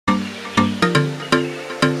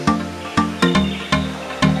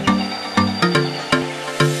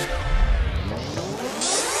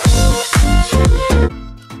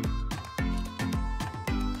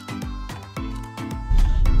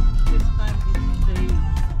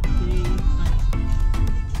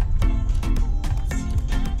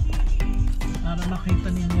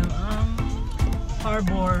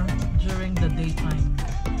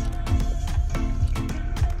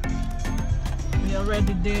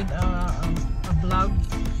did a vlog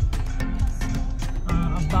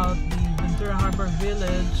about the Ventura Harbor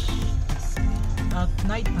Village at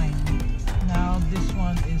nighttime. Now this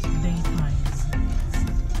one is daytime.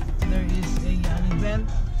 There is an event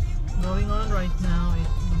going on right now. It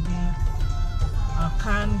will be a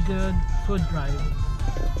canned good food drive.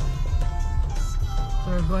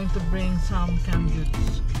 So we're going to bring some canned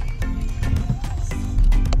goods.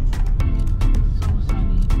 So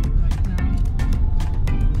sunny right now.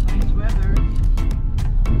 Nice weather.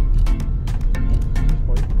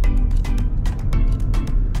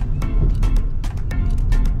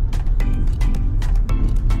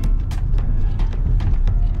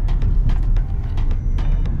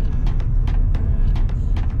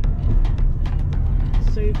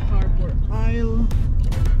 Safe Harbor Isle.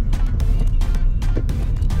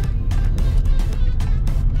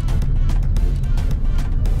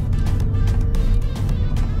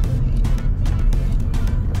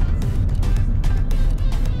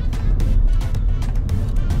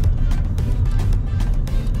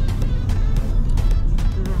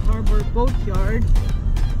 Boatyard.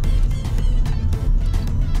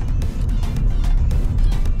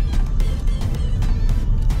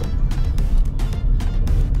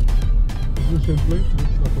 Is this the same place?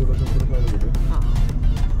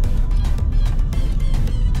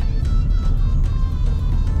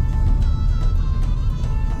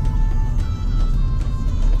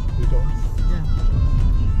 Yeah.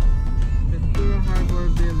 Ventura Harbor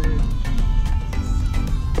Village.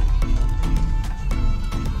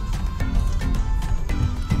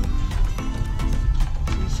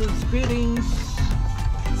 Greetings.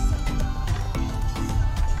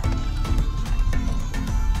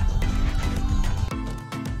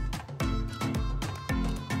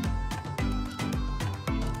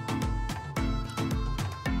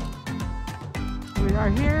 We are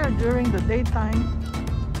here during the daytime.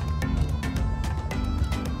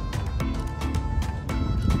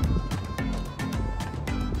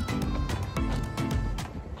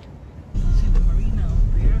 See the marina up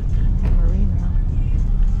there. Marina.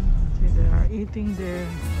 They are eating there.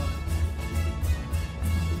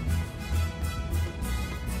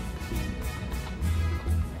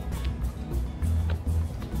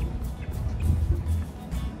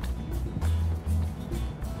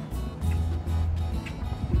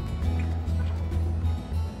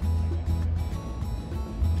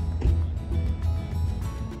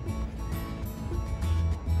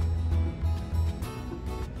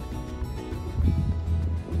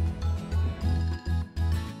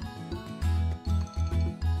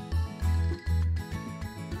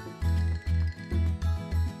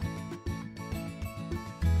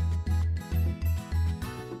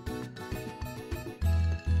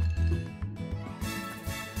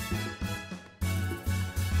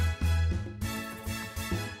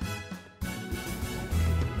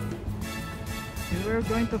 We're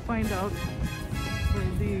going to find out where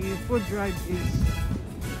the food drive is.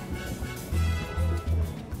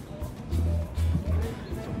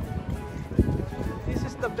 This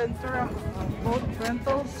is the Ventura boat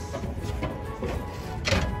rentals.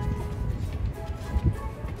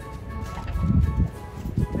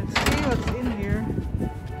 Let's see what's in here.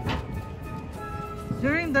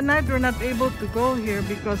 During the night we're not able to go here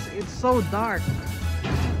because it's so dark.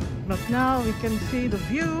 But now we can see the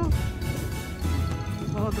view.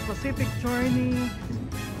 Oh, the Pacific journey.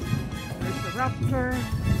 There's the Raptor.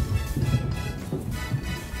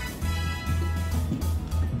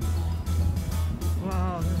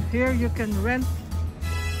 Wow, here you can rent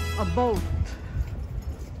a boat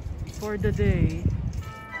for the day.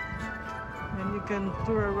 And you can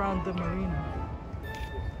tour around the marina.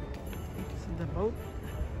 See the boat?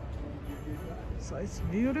 So it's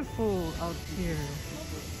beautiful out here.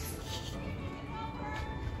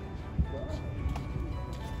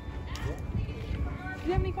 Do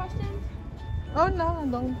you have any questions? Oh no,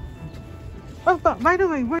 no. Oh, but by the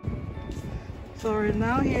way, so we're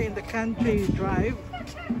now here in the Country Drive.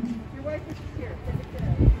 Your wife is here.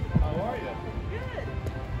 How are you? Good.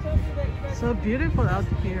 Told me that you guys So beautiful out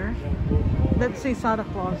here. Let's see Santa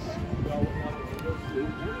Claus.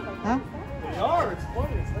 Huh? They are. It's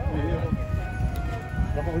funny. It's not.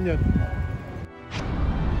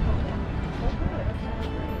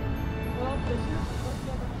 well, this is let's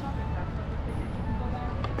go to the shopping cart.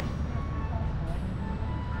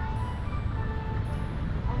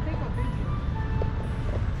 I'll take a video.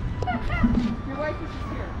 Your wife is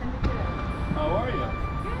here. Can you get it? How are you?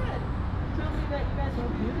 Good. Told me that you guys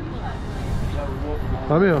were beautiful last night.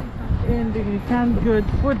 Come here. In the Canned Good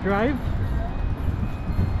Food Drive.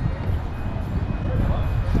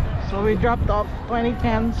 So we dropped off 20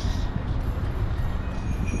 cans.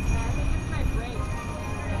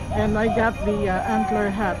 And I got the antler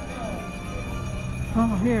hat.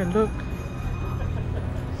 Oh, here, look.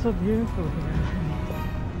 So beautiful here.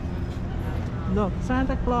 Look,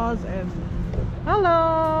 Santa Claus and...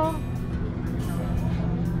 Hello!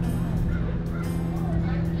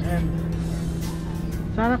 And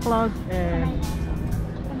Santa Claus and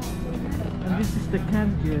this is the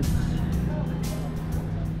canned goods.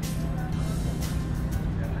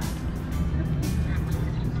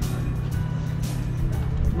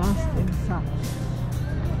 Lost in socks.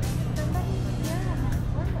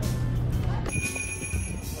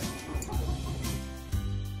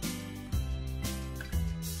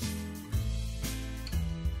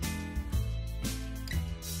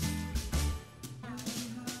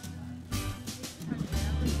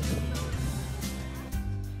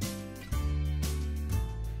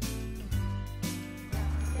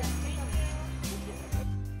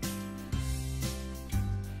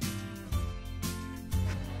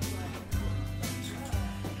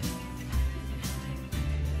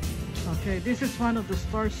 Okay, this is one of the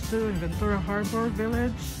stores too in Ventura Harbor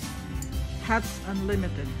Village. Hats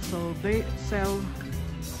Unlimited. So they sell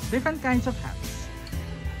different kinds of hats.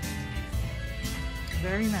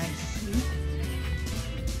 Very nice.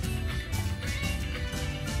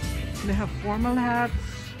 They have formal hats.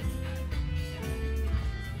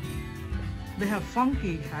 They have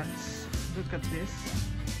funky hats. Look at this.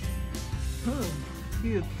 Oh,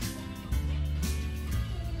 cute.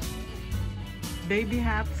 Baby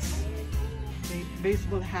hats.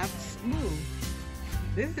 Baseball hats. Ooh,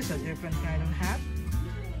 this is a different kind of hat.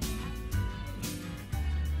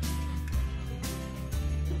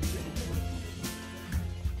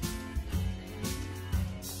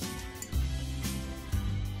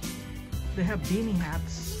 They have beanie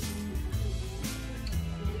hats.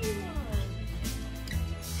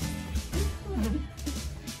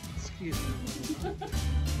 Excuse me.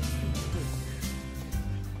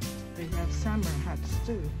 They have summer hats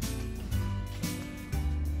too.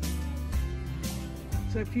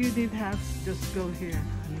 So if you need hats, just go here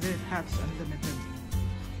and get Hats Unlimited.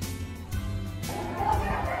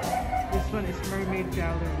 This one is Mermaid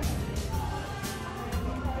Gallery.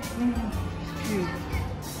 It's cute.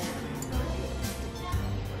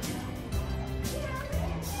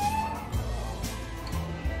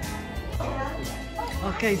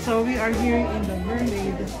 Okay, so we are here in the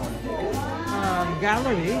Mermaid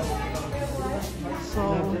Gallery. So,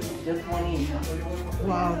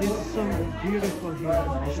 wow, this is so beautiful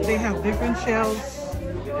here. They have different shells,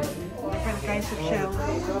 different kinds of shells.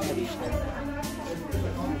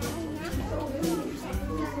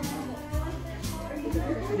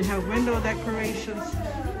 They have window decorations.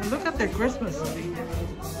 And look at their Christmas tree.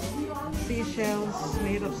 Seashells,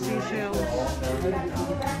 made of seashells.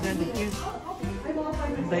 Then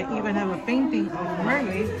they even have a painting of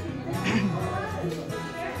mermaid.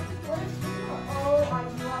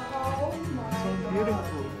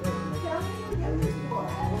 Beautiful.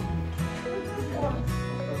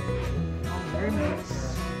 Mermaids.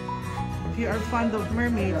 If you are fond of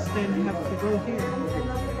mermaids, then you have to go here.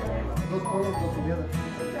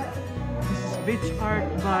 This is beach art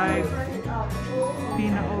by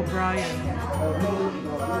Pina O'Brien.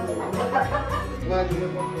 Wow,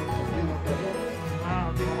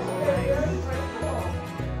 this is nice.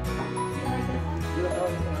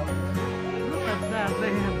 Look at that,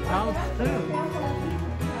 they have dolls too.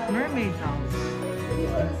 Mermaid dolls.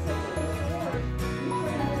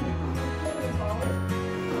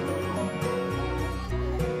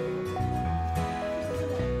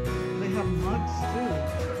 They have mugs too.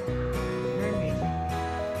 Mermaid.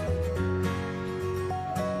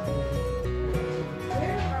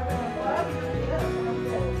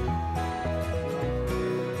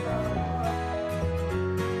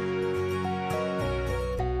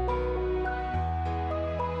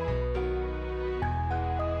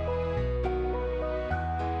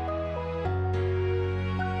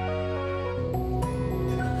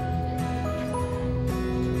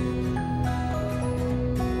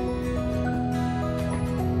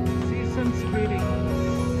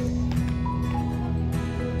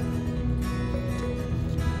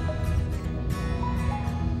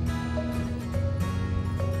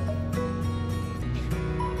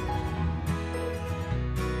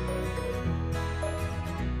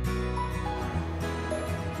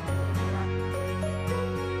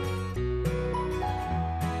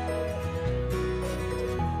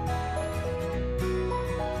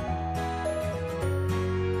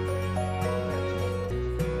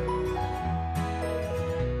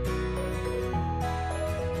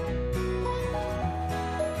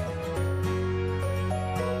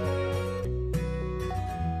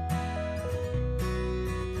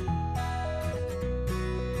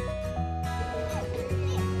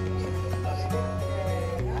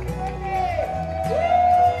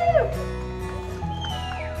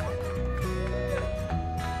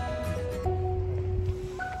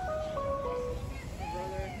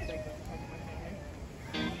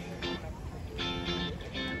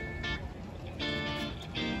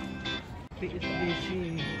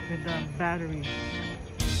 with the batteries.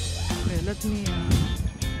 Okay, let me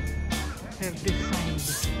have this signed.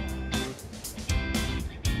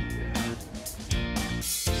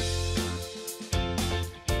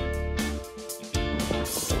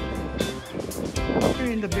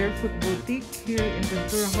 In the Barefoot Boutique here in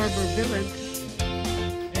Ventura Harbor Village,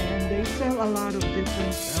 and they sell a lot of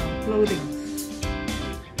different clothing.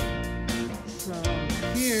 So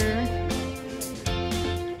here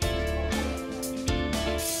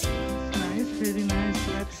it's nice, pretty nice.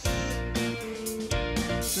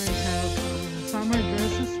 They have summer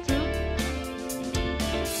dresses too.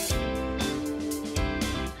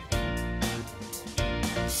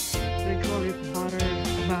 They call it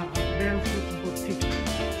Barefoot Boutique.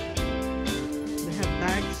 They have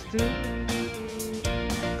bags too,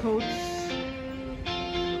 coats.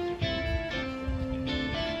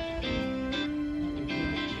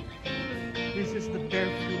 This is the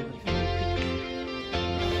Barefoot Boutique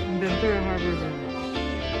in Ventura Harbor Village.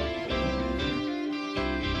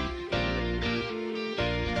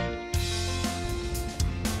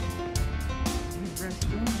 The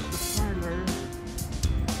restroom, the parlor.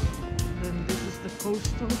 Then this is the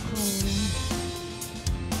coastal cone.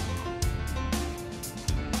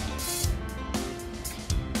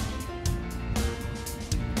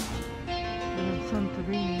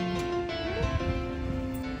 Santorini.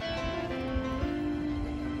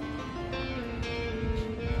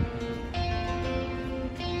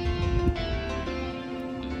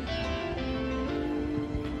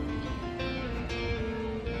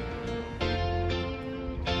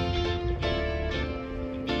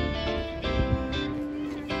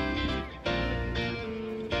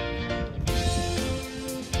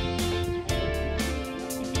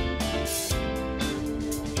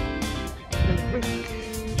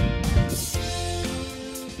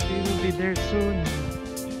 We will be there soon in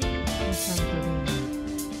Santorini.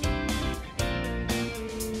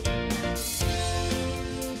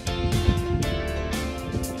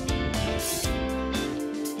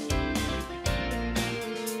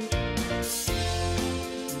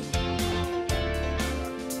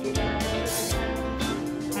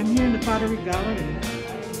 I'm here in the Pottery Gallery,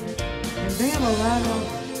 and they have a lot of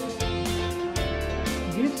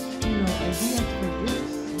gifts, ideas for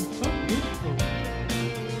gifts. It's so beautiful.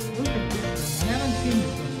 Look at this one. I haven't seen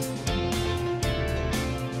this one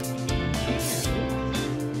before.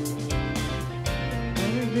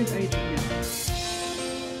 Very good ideas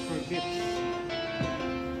for gifts.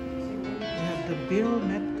 We have the Bill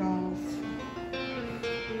Metcalf.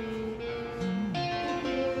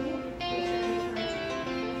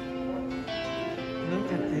 Look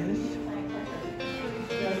at this.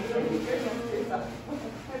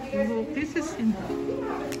 Well, this is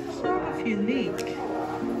sort of unique.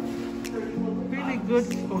 Really good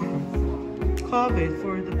for COVID,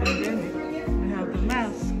 for the pandemic. We have the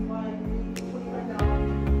mask.